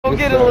We'll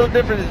Yes, get it a sir. little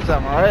different this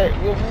time, alright?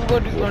 We'll go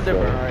do Yes, something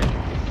different, sir. alright?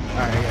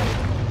 Alright,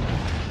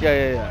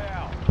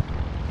 yeah.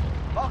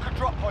 Mark a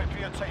drop point for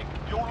your team.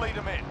 You'll lead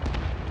them in.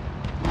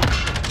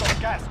 You've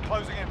got gas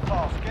closing in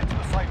fast. Get to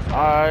the safe zone.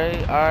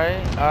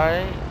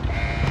 Alright.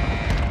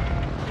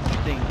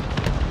 Thing.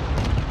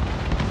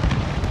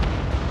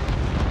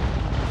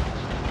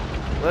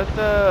 Let's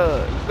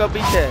go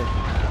beachhead.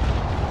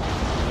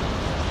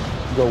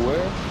 Go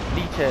where?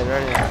 Beachhead,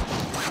 right here.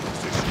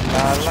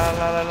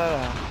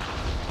 La.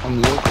 I'm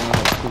looking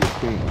up to the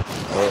king.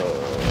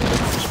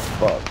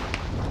 Fuck.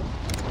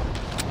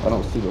 I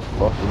don't see the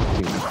fucking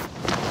king.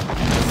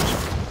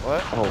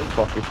 What? Oh,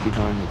 fuck, it's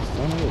behind me.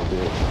 Son of a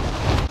bitch.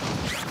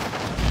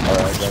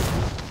 Alright, I got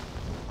you.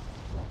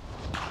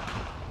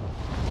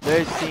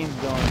 There's teams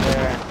going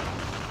there.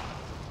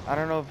 I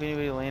don't know if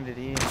anybody landed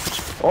here.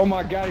 Oh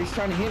my god, he's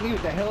trying to hit me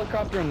with the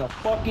helicopter in the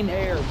fucking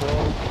air,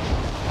 bro.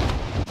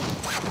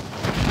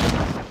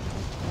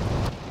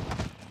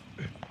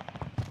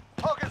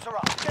 Targets are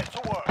up. Get to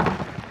work.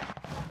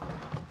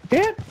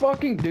 Hit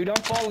fucking dude, I'm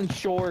falling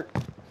short.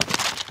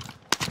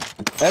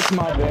 That's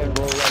my bad,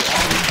 bro. Like,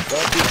 I didn't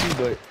fuck with you,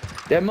 but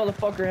that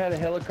motherfucker had a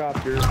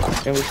helicopter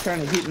and was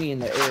trying to hit me in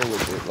the air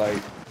with it.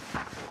 Like,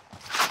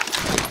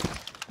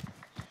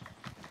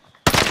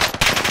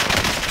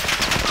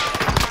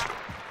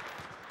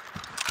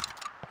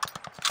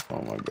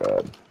 oh my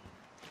god.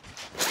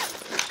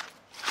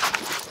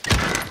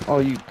 Oh,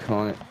 you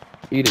cunt.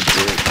 Eat a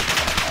dick.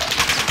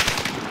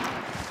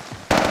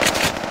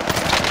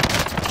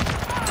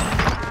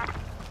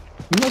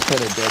 You must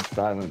have a dead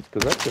silence,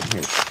 because I couldn't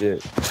hear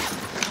shit.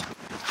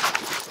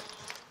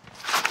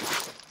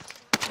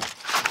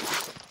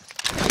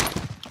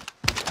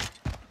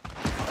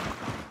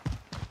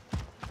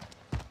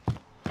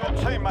 Your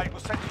teammate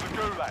was sent to the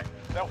gulag.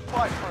 They'll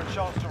fight for a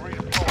chance to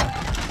redeploy.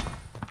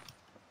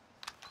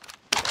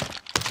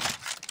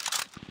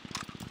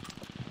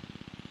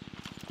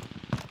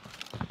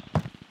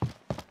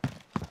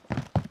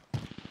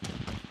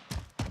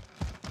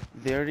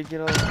 They already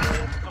get all the...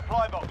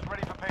 Supply box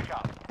ready for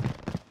pickup.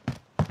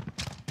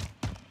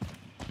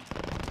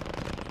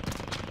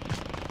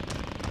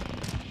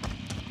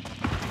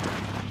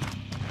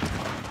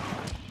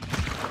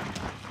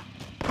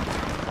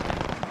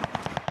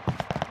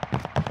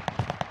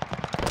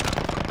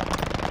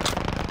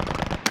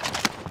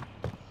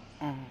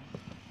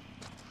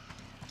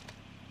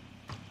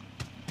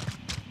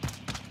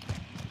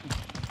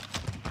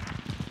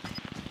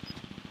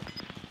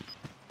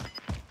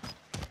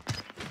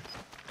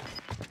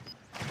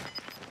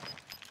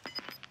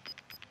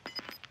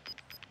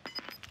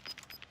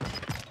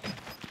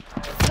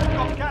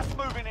 Got gas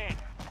moving in.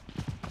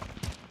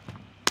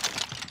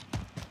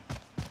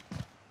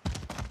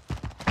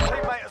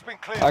 Teammate has been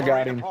cleared I for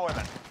got him.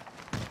 redeployment.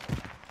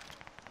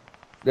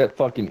 That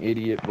fucking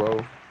idiot, bro.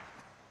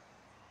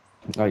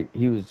 Like,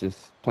 he was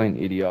just plain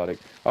idiotic.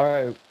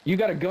 Alright, you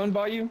got a gun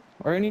by you?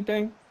 Or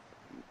anything?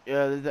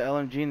 Yeah, there's the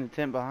LMG in the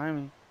tent behind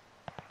me.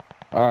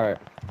 Alright.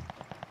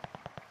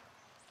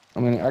 I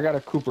mean, I got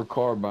a Cooper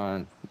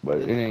carbine, but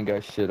it ain't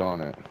got shit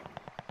on it.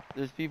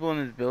 There's people in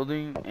this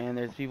building, and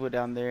there's people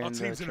down there Our in the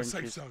team's in a safe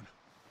trenches. zone.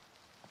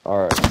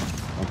 Alright,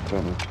 I'm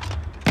coming.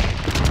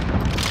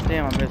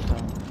 Damn, I missed him.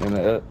 And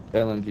the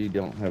LMG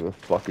don't have a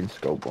fucking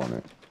scope on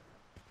it.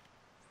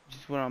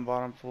 Just went on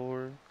bottom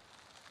floor.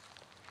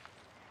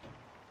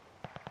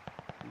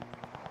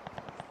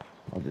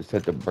 I'll just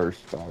hit the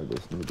burst fire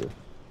this nigga.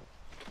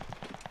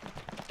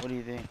 What do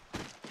you think?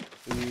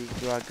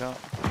 Do I go?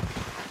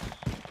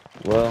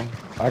 Well,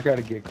 I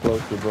gotta get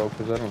closer, bro,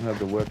 because I don't have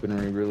the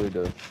weaponry really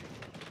to...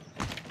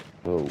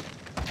 So,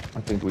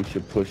 I think we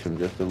should push him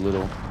just a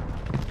little.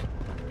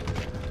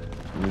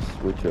 Let me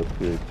switch up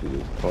here to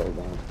this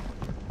carbine.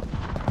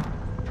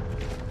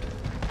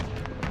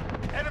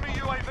 Enemy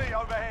UAV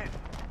overhead.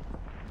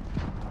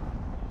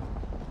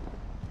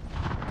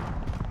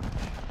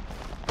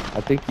 I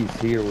think he's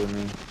here with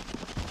me.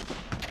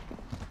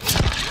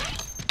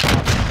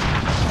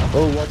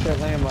 Oh, watch that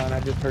landmine I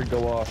just heard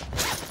go off.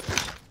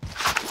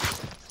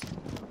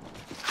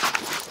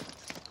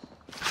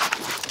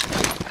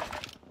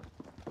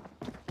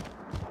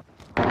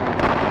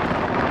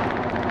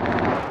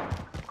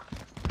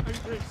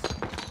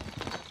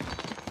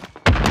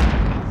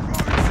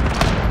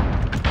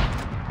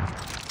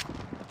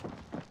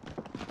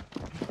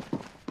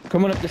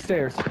 Coming up the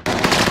stairs.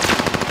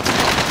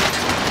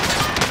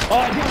 Oh,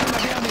 I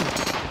downed him.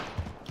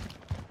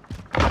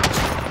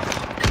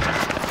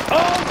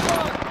 Oh,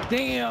 fuck.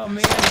 Damn,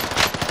 man.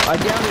 I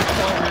downed his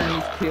partner and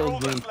he's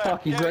killed me.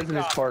 Fuck, he's resin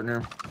his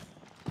partner.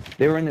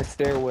 They were in the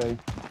stairway.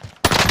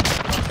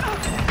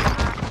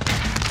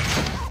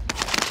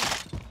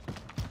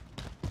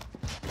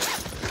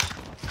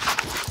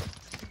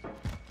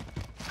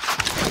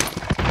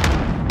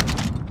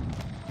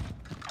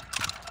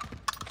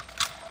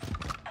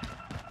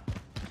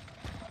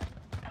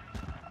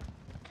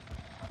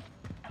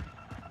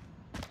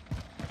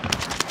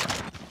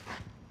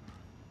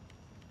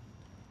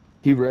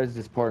 He rezzed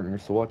his partner,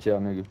 so watch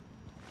out, nigga.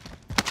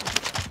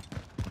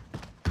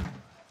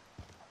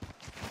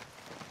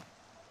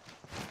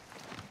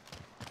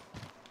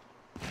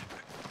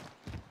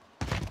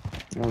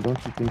 No,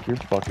 don't you think you're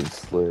fucking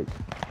slick?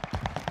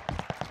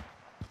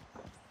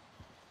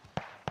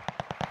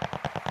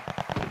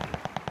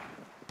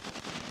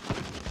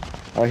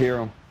 I hear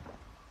him.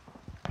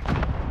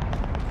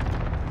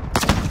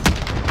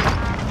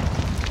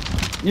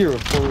 You're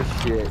full of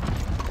shit.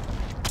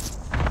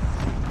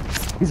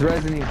 He's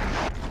resonating.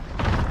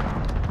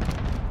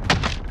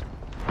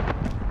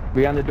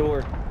 Behind the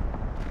door.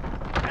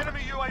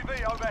 Enemy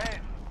UAV overhead.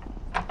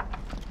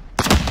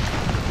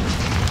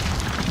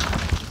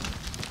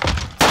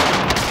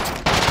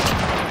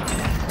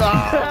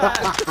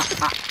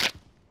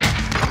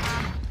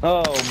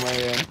 Oh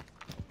man.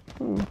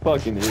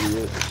 Fucking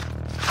idiot.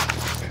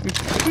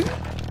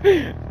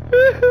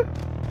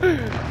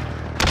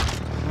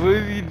 What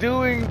are you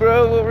doing,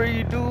 bro? What were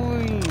you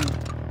doing?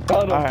 I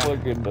don't Alright.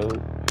 fucking know.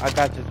 I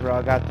got this, bro.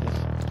 I got this.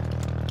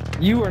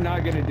 You are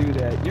not gonna do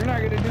that. You're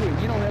not gonna do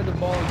it. You don't have the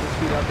balls to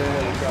shoot out that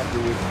helicopter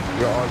with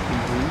your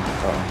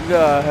RPG.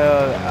 No,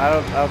 hell, I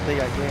don't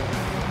think I can.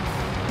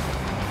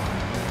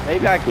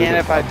 Maybe I can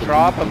if I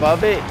drop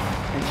above it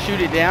and shoot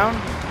it down.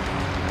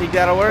 Think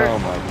that'll work? Oh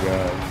my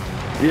god.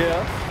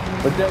 Yeah,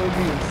 but that would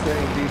be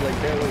insane, dude.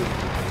 Like that would.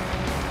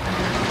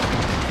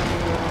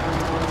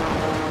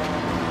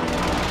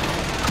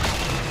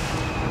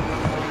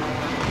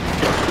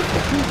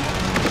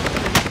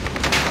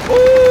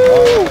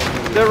 Ooh!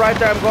 They're right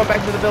there. I'm going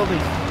back to the building.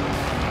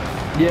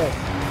 Yes,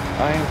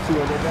 I am too.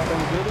 Are they back on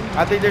the building?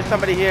 I think there's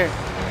somebody here.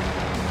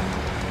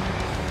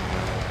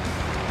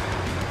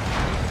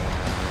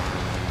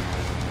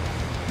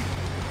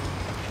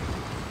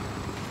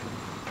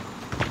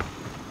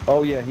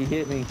 Oh yeah, he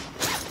hit me.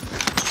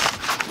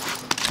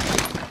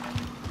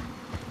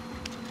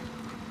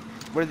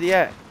 Where's he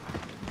at?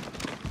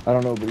 I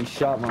don't know, but he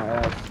shot my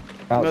ass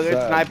outside. No,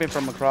 they're sniping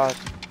from across.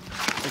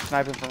 They're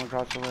sniping from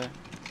across the way.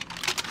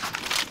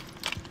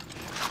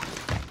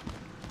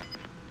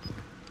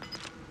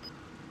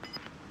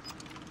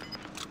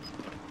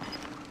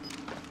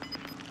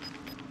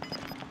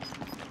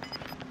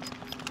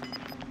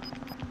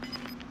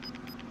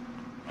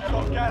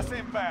 Got gas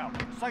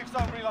inbound. Safe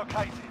zone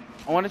relocated.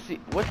 I want to see.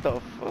 What the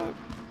fuck?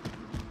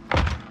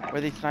 Where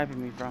are they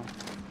sniping me from?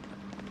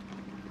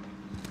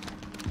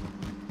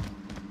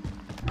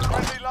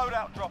 Friendly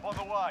loadout drop on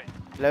the way.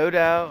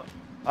 Loadout.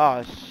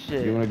 Oh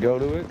shit. You wanna go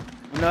to it?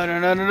 No, no,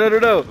 no, no, no,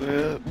 no,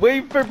 no.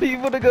 Wait for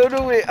people to go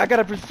to it. I got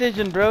a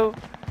precision, bro.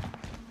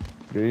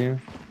 Do you?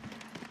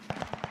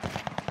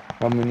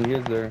 How many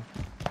is there?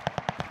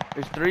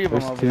 There's 3 of them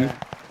There's over 2. there.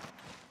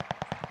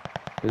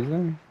 Is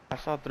there? I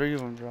saw 3 of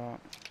them drop.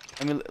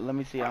 Let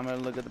me see. I'm gonna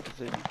look at the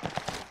precision.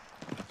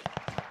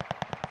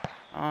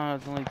 Oh,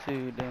 it's only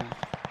 2. Damn.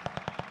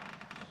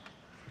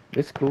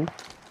 It's cool.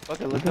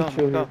 Okay, We let's can go.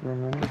 chill Let's here for a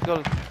go. minute. Let's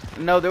go.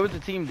 No, there was a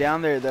team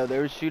down there though. They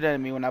were shooting at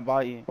me when I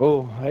bought you.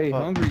 Oh, hey,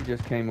 Fuck. Hungry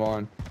just came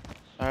on.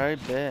 All right,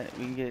 bet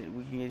we can get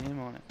him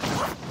on it.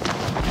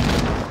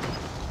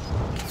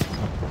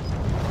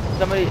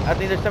 Somebody, I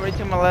think there's somebody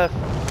to my left.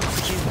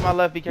 He's to my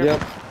left. Be careful.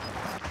 Yep.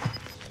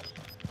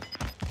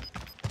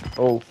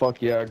 Oh,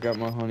 fuck yeah, I got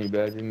my honey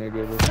badger,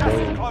 nigga. Let's Gas is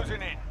go.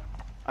 closing in.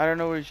 I don't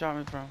know where he shot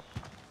me from.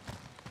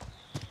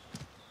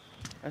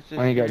 That's just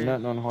I ain't got weird.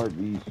 nothing on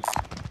heartbeat.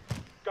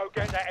 Go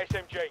get that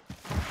SMG.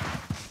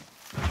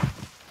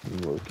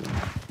 I'm working.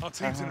 Our I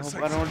team's in a hope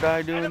safe I don't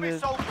die doing Enemy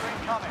this. soldier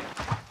incoming.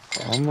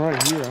 I'm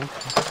right here.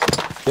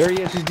 There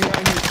he is. He's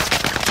behind me.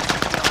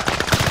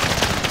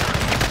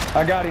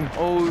 I got him.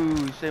 Oh,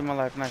 you saved my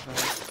life. Nice.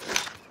 Nice.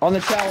 On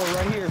the tower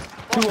right here.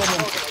 2 of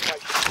them.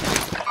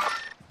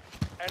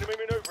 Enemy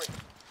maneuvering.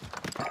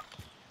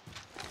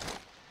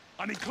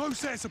 I need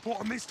close air support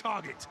on this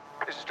target.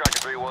 This is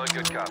Striker 3-1,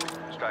 good copy.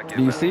 Strike Do you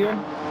inbound. see him?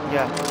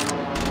 Yeah.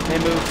 They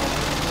move.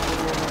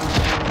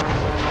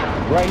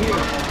 Right here.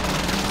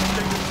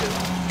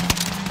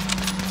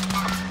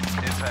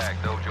 Impact,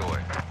 no joy.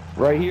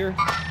 Right here.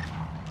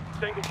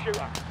 Single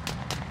shooter.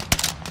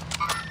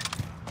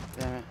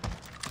 Damn it.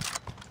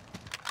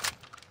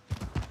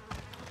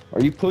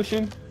 Are you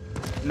pushing?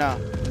 No.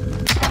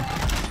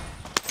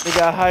 They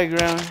got high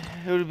ground.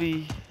 It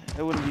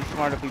wouldn't be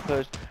smart if we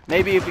pushed.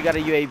 Maybe if we got a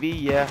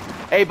UAV, yeah.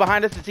 Hey,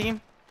 behind us, a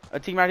team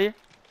right here.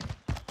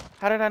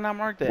 How did I not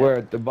mark that? Where,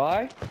 at the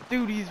buy?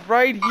 Dude, he's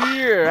right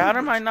here. How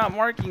am I not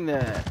marking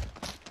that?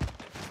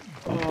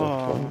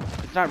 Oh,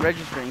 it's not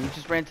registering. He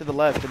just ran to the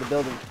left to the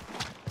building.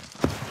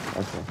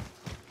 Okay.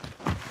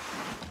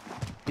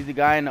 He's the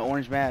guy in the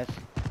orange mask.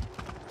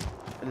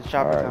 And the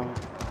chopper Alright. coming.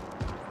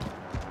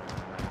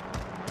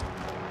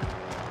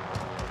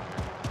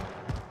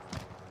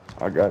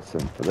 I got some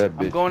for that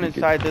bitch. I'm going He could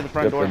inside through the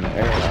front jump door. in the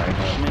air.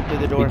 I'm in through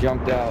the He door.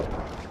 jumped out.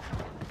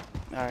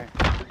 Alright.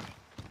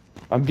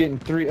 I'm getting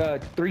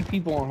three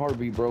people on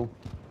heartbeat, bro.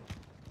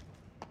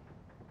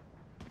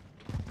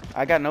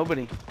 I got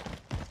nobody.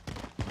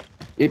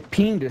 It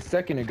pinged a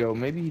second ago.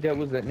 Maybe that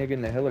was that nigga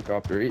in the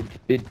helicopter.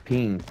 It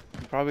pinged.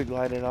 He probably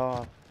glided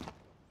off.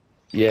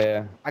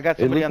 Yeah. I got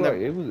It somebody looked on like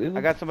the it was.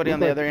 I got somebody on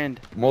the other end.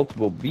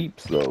 Multiple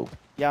beeps though.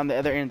 Yeah, on the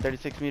other end,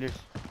 36 meters.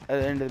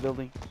 Other end of the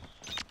building.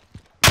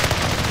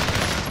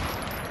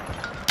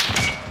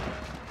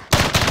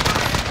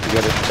 You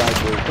got a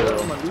sniper as Pero,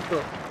 well.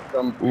 maldito.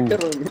 Tan Ooh.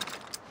 perro.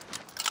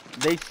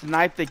 They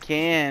sniped the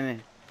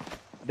can.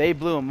 They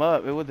blew him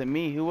up. It wasn't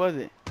me. Who was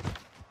it?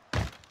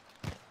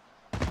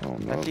 Oh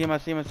no. I see him. I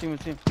see him. I see him.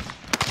 I see him.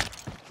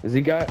 Is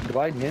he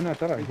gliding in? I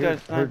thought I He's got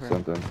a heard sniper.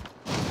 something.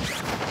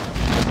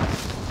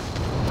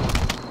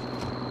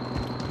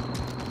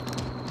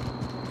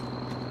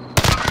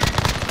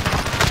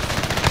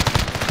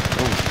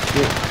 Oh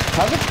shit.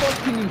 How the fuck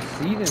can you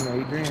see them,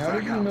 Adrian? How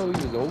did you know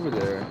he was over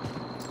there?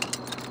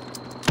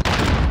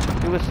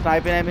 He was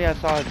sniping at me. I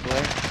saw his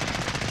glare.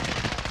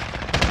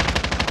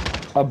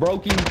 I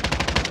broke him.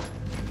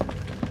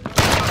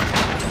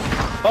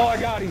 Oh, I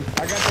got him.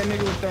 I got that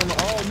nigga with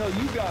thermite. Oh, no,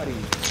 you got him.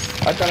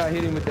 I thought I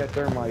hit him with that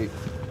thermite.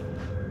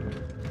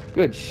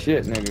 Good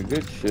shit, nigga.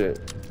 Good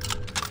shit.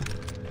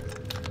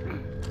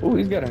 Oh,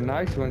 he's got a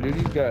nice one, dude.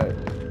 He's got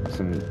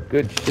some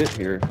good shit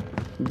here.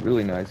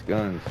 Really nice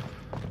guns.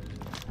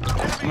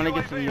 I'm gonna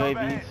get some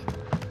UAVs.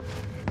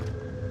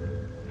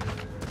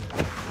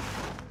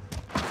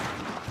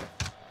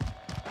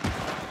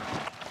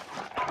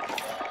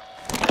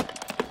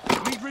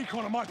 Need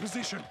recon on my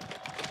position.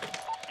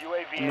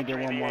 UAV Let me get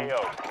one more.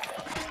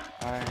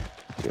 Alright.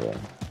 Yeah.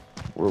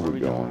 Where we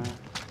going?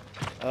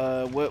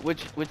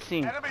 Which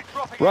team? Enemy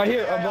dropping Right into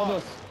here, the above AR.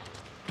 us.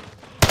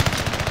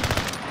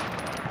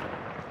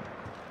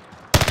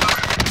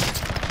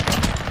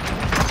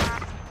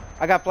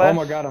 I got flash. Oh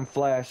my god, I'm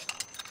flashed.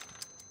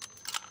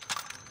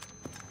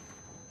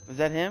 Is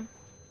that him?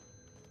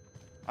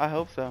 I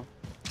hope so.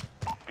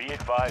 Be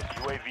advised,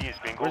 UAV is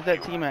being Where's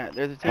that team at?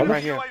 There's a team How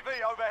right here.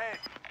 UAV overhead.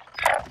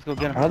 Let's go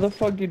get him. How the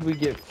fuck did we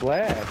get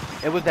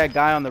flashed? It was that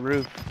guy on the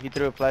roof. He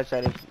threw a flash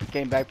at us. He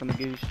came back from the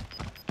goose.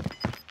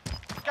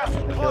 Gas is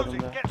killed closing. him,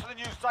 though. Get to the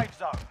new safe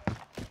zone.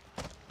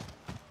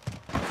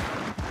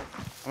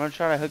 I'm gonna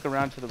try to hook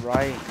around to the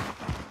right.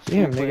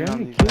 Damn, Keep nigga, putting how on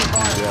many these kills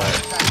guys. you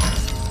got?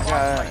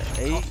 I got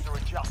 8. Cluster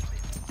adjusted.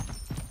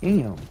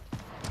 Damn.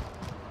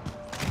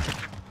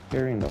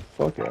 Carrying the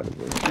fuck out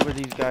of it. See where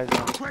these guys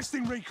are.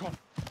 Requesting recon.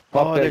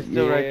 Oh, Fuck they're that,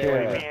 still right yeah.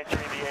 there.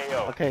 Re-entering the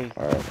AO. Okay,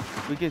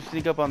 Alright. we can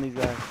sneak up on these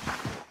guys.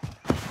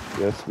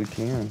 Yes, we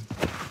can.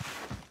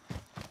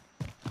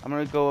 I'm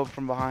gonna go up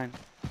from behind.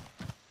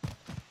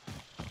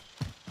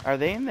 Are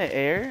they in the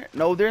air?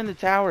 No, they're in the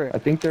tower. I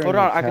think they're Hold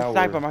in on, the I can tower.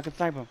 snipe them. I can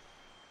snipe them.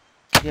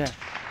 Yeah.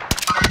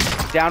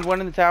 Downed one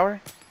in the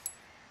tower.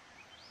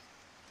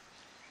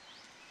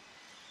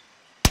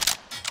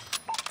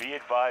 Be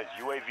advised,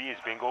 UAV is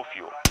bingo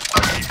fuel.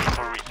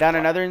 Down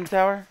another in the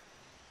tower.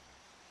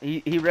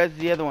 He rezzed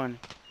the other one.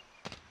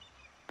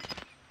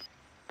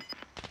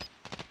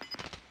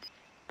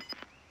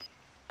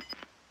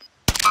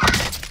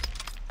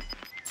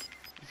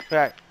 He's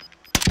cracked.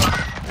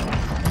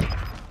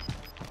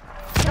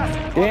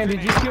 Damn,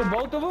 did you kill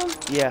both of them?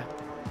 Yeah,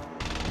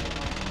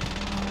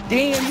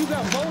 Damn, you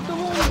got both of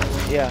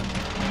them? yeah.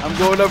 I'm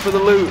going up for the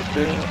loot.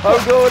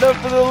 I'm going up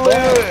for the loot.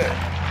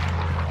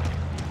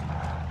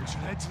 We should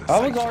head to the I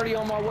safe was already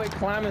on my way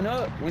climbing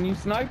up when you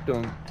sniped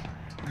them.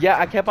 Yeah,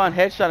 I kept on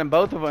headshotting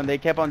both of them. They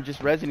kept on just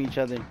rezzing each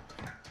other.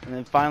 And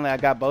then finally I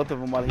got both of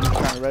them while he was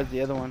trying to res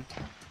the other one.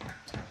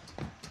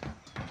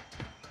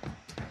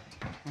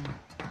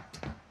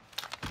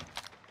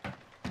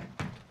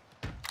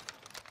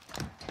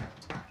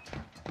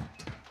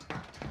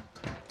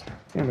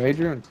 Damn,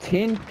 Adrian,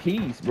 10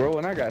 piece, bro,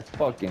 and I got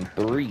fucking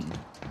 3.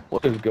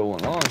 What is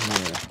going on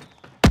here?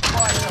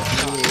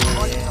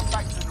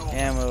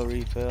 Ammo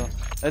refill.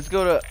 Let's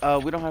go to,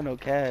 we don't have no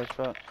cash,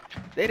 fuck.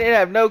 They didn't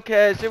have no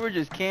cash, they were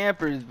just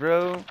campers,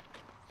 bro.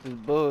 This is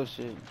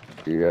bullshit.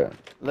 Yeah.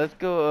 Let's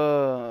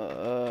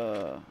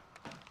go,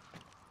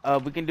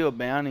 we can do a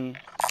bounty.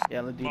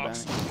 Yeah, let's do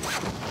Box.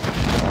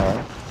 bounty.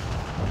 Alright.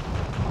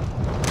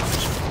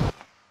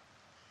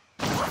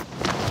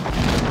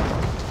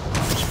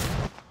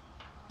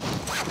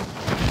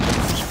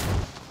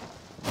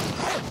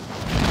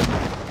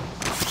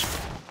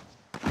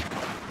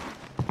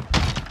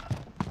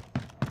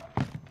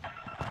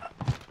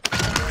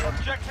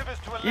 Objective is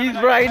to He's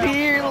eliminate right the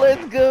here, bounty let's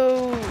target.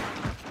 go.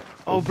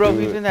 Oh, Let's bro, do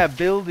he's it. in that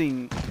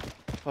building.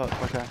 Fuck,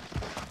 okay.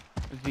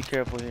 Let's be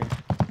careful here.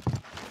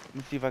 Let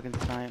me see if I can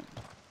snipe.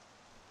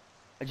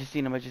 I just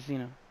seen him,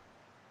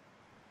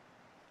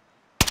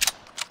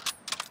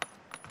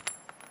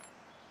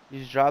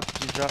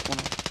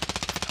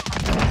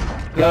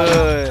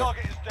 Good.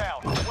 Target is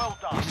down. Well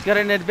done. Just got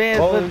an advance,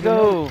 Oh, let's there's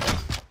go.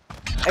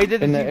 Hey,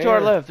 there's a in team the to our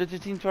air. left. There's a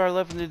team to our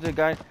left, and there's a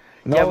guy.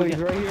 No, Yeah, we he's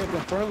can- right here in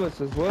front of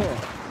us as well.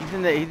 He's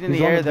in the He's the on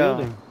air the though.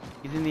 building.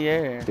 He's in the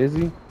air. Is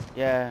he?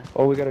 Yeah,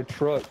 Oh, we got a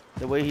truck.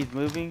 the way he's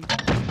moving.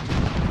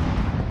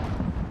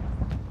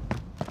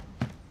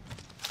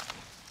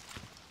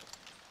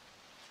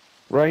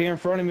 Right here in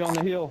front of me on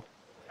the hill.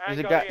 There's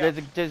a guy.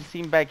 There's a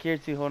team back here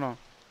too. Hold on.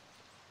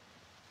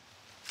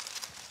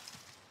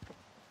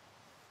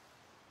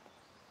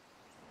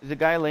 Is the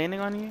guy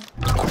landing on you?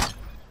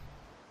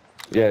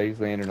 Yeah, he's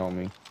landing on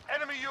me.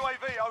 Enemy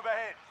UAV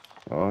overhead.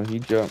 Oh, he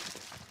jumped.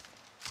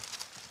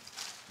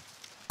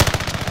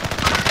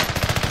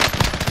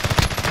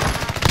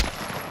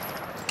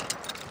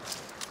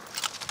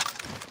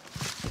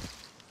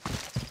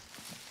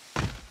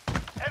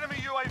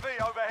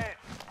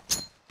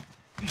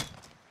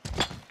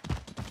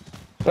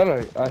 Thought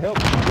I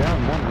helped you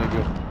down one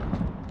nigga.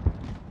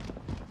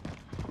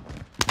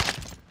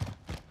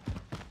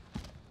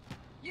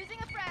 Using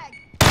a frag.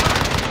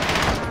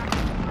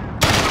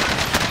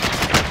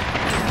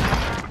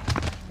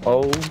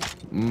 Oh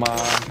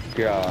my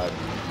god.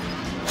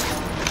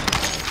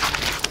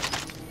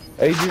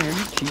 Adrian, are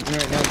you cheating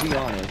right now? Be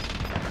honest.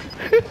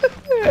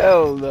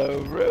 Hell no,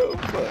 bro.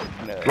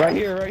 Fuck no. Right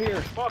here, right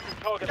here.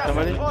 Gas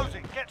Somebody? is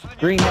closing. Get to the new safe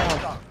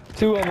Greenhouse. zone.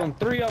 2 of them,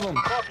 3 of them.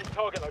 Marking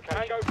target location.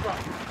 Tango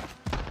front.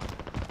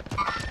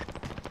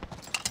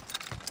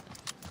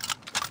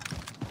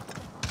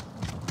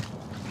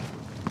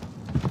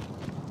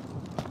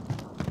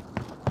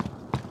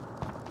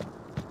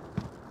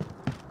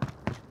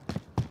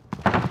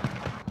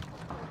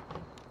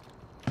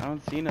 I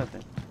don't see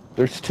nothing.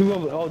 There's 2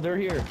 of them. Oh, they're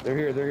here. They're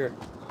here. They're here.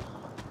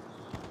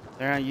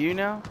 They're on you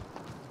now?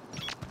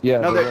 Yeah,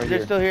 No, they're they're right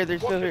here. still here. They're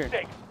still here.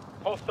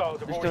 Hostiles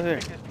have They're already still here.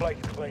 picked this place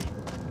clean.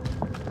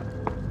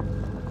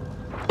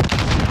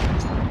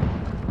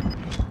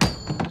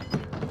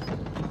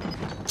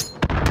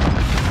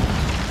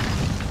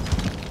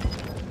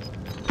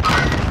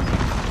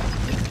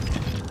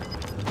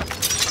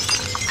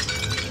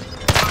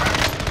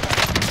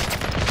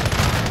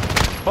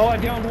 Oh, I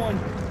downed one.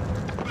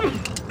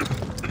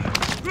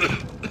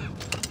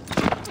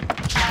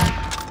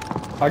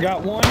 I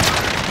got one.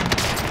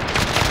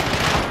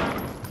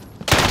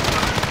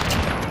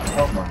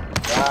 Oh my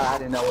god, I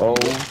didn't know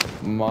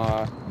what Oh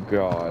my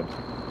god.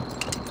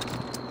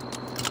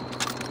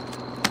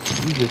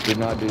 You just did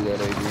not do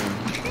that,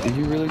 Adrian. Did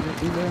you really just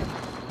do that?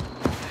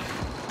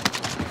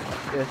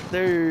 Yes,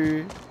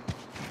 sir.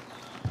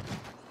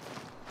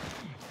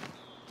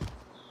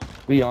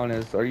 Be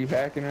honest, are you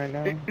hacking right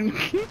now?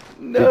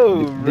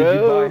 No, did bro.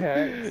 you buy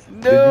hacks?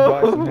 No. Did you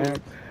buy some hacks?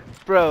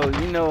 Bro,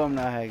 you know I'm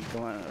not hacking.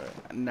 Come on.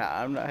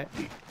 Nah, I'm not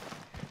hacking.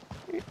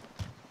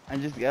 I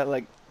just got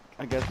like,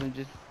 I guess I'm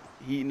just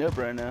heating up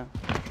right now.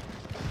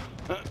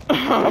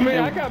 I mean,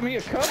 I got me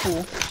a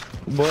couple,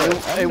 but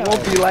It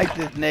won't be like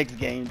this next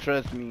game,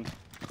 trust me.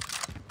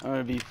 I'm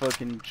gonna be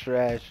fucking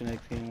trash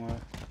next game.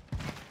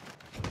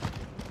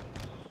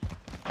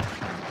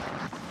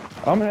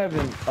 I'm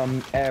having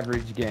an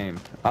average game.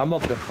 I'm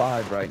up to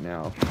 5 right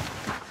now.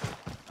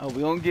 Oh,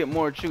 we don't get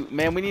more shoot.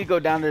 Man, we need to go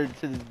down there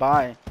to this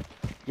buy.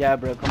 Yeah,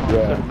 bro, come on, Yeah.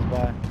 let's go to this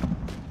buy.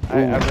 Be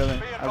I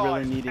really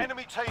advised, need it.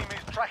 enemy team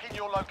is tracking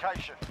your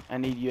location. I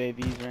need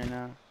UAVs right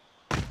now.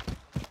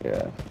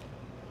 Yeah.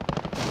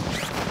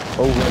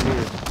 Oh, right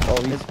here.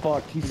 Oh, he's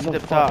fucked. He's so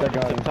He's up fucked. top. I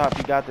got He's him. up top.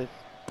 You got this.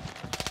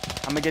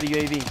 I'm gonna get a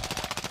UAV.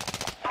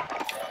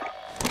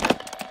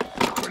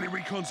 Friendly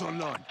recon's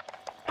online.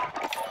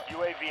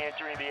 UAV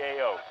entering the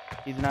AO.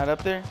 He's not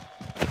up there.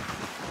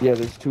 Yeah,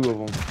 there's 2 of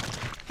them.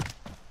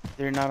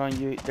 They're not on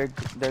you.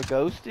 They're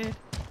ghosted.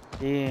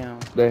 Damn.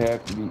 They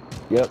have to be.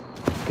 Yep.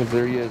 Because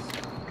there he is.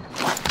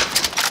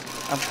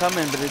 I'm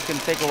coming, but it's gonna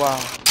take a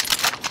while.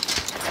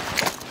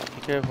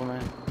 Be careful,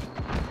 man.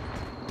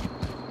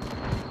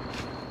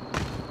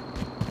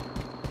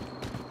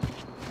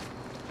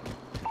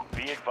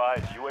 Be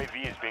advised,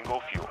 UAV is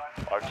bingo fuel.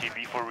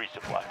 RTB for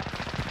resupply.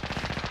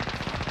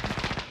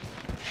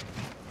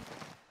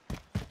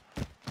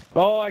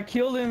 Oh, I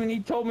killed him and he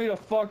told me to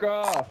fuck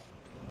off.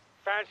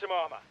 Found some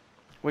armor.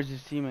 Where's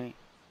his teammate?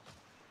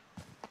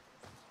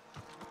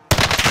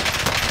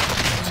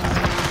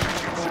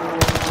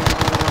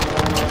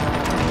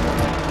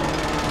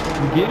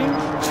 You get him?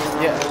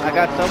 Yeah, I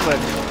got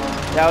somebody.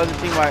 That was the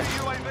teammate.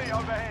 UAV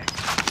overhead.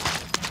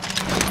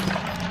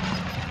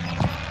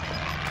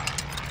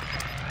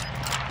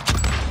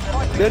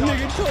 That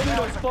nigga told me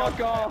to fuck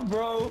off,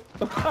 bro.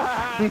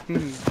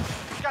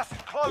 Gas is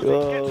closing.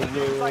 Get to the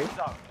new Oh, safe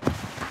zone.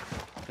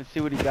 Let's see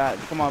what he got.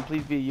 Come on,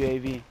 please be a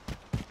UAV.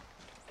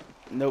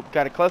 Nope,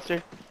 got a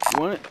cluster. You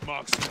want it?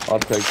 Marks. I'll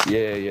take.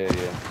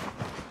 Yeah.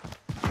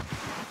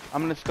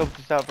 I'm gonna scope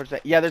this out for a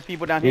sec. Yeah, there's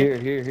people down here.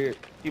 Here.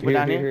 People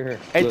down here. Here.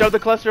 Hey, Look. throw the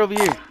cluster over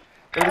here.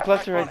 Throw the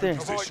cluster right there.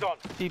 Avoid on.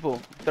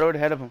 People, throw it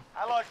ahead of them.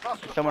 Allied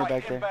cluster Somewhere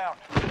strike back there. inbound.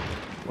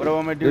 What do I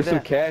want to do There's with some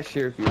that? cash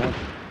here if you want.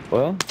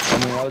 Well, I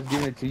mean, I was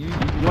giving it to you.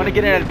 You want to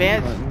get in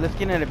advance? Let's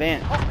get in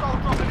advance. Hostile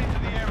dropping into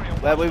the area.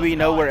 That way we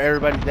know where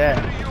everybody's at.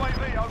 Enemy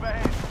UAV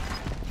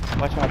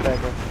overhead. Watch my back,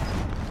 bro.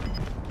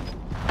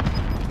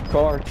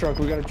 Car, truck.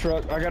 We got a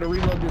truck. I gotta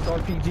reload this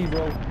RPG,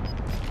 bro.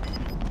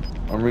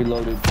 I'm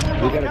reloaded.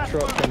 We got a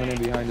truck coming in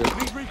behind us.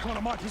 Need recon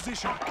on my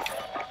position.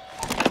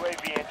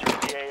 UAV entering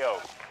the AO.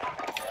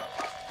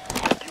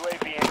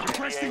 UAV entering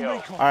Requesting the AO.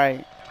 recon. All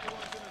right.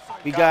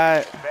 We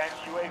got. Advanced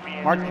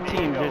UAV Mark the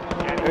entering team.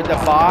 AO. There's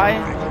a buy.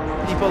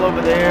 People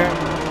over there.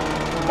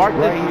 Mark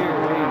Right this. here. Hey,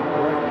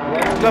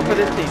 right. Let's go for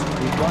this team.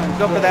 He's by Let's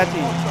go for that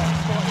himself. team.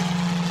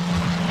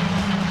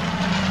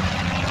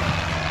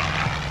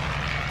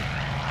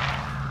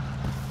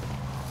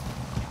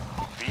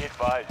 Be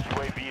advised,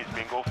 UAV is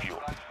bingo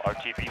fuel.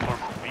 RTB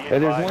for be Hey,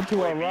 there's advised, one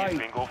to our UAV right. is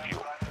bingo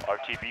fuel.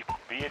 RTB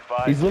be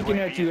advised. He's looking UAV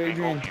at you, is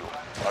bingo Adrian. fuel.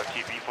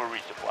 RTB for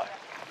resupply.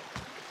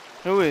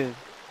 Who is?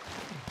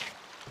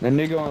 The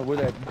nigga on where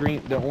that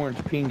green, the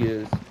orange ping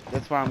is.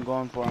 That's what I'm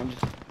going for. I'm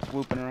just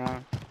swooping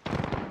around.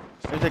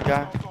 There's a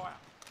guy.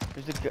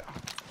 There's a guy.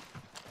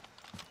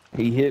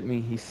 He hit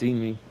me. He seen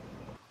me.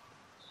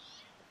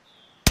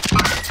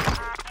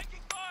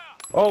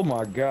 Oh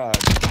my God.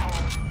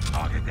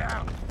 Target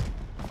down.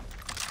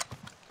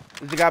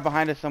 There's a guy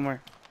behind us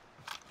somewhere.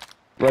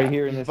 Right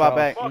here in He this just bought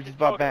house. back. He just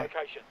bought back.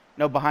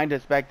 No, behind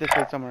us, back this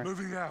way somewhere.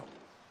 Moving out.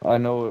 I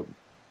know it.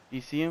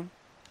 You see him?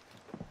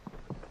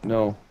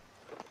 No.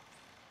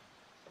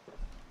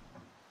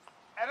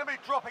 Enemy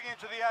dropping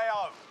into the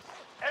AO.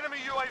 Enemy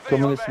UAV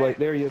Coming this way. overhead.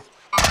 There he is.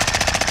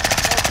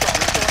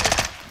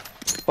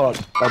 Fuck.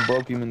 I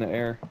broke him in the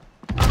air.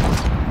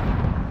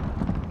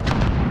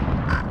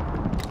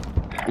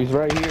 He's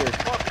right here.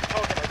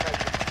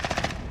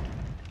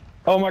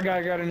 Oh my God,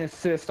 I got an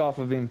assist off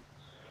of him.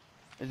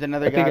 There's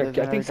another guy. There's I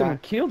another think guy. someone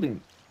killed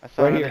him. I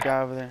saw right another here.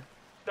 guy over there.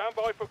 Stand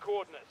by for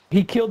coordinates.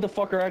 He killed the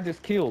fucker I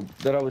just killed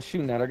that I was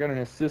shooting at. I got an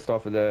assist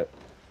off of that.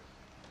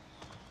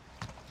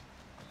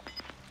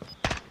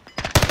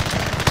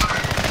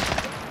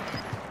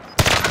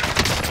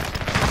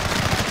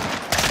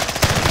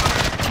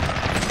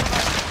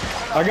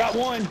 I got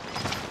one.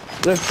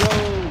 Let's go.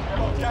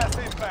 Got gas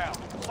inbound.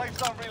 Safe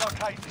zone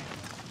relocated.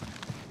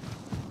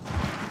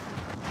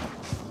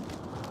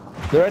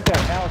 They're at that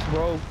house,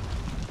 bro.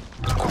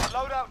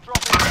 Loadout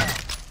dropping down.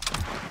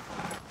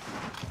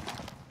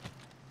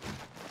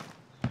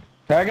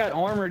 Hey, I got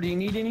armor. Do you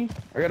need any?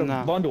 I got a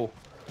No. bundle.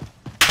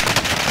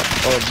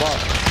 Or a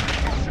box.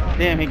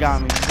 Damn, he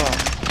got me.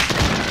 Fuck.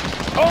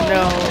 Oh,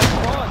 No.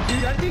 fuck,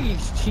 dude. I think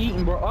he's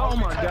cheating, bro. Oh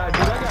my God,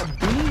 dude. I got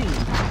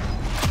beamed.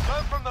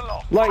 Learn from the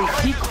loss. Like,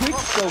 he quick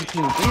scoped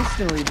me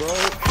instantly, bro.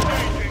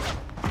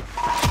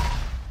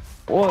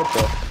 What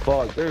the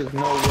fuck? There's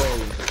no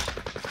way.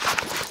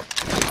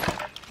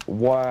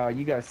 Wow,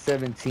 you got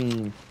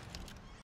 17.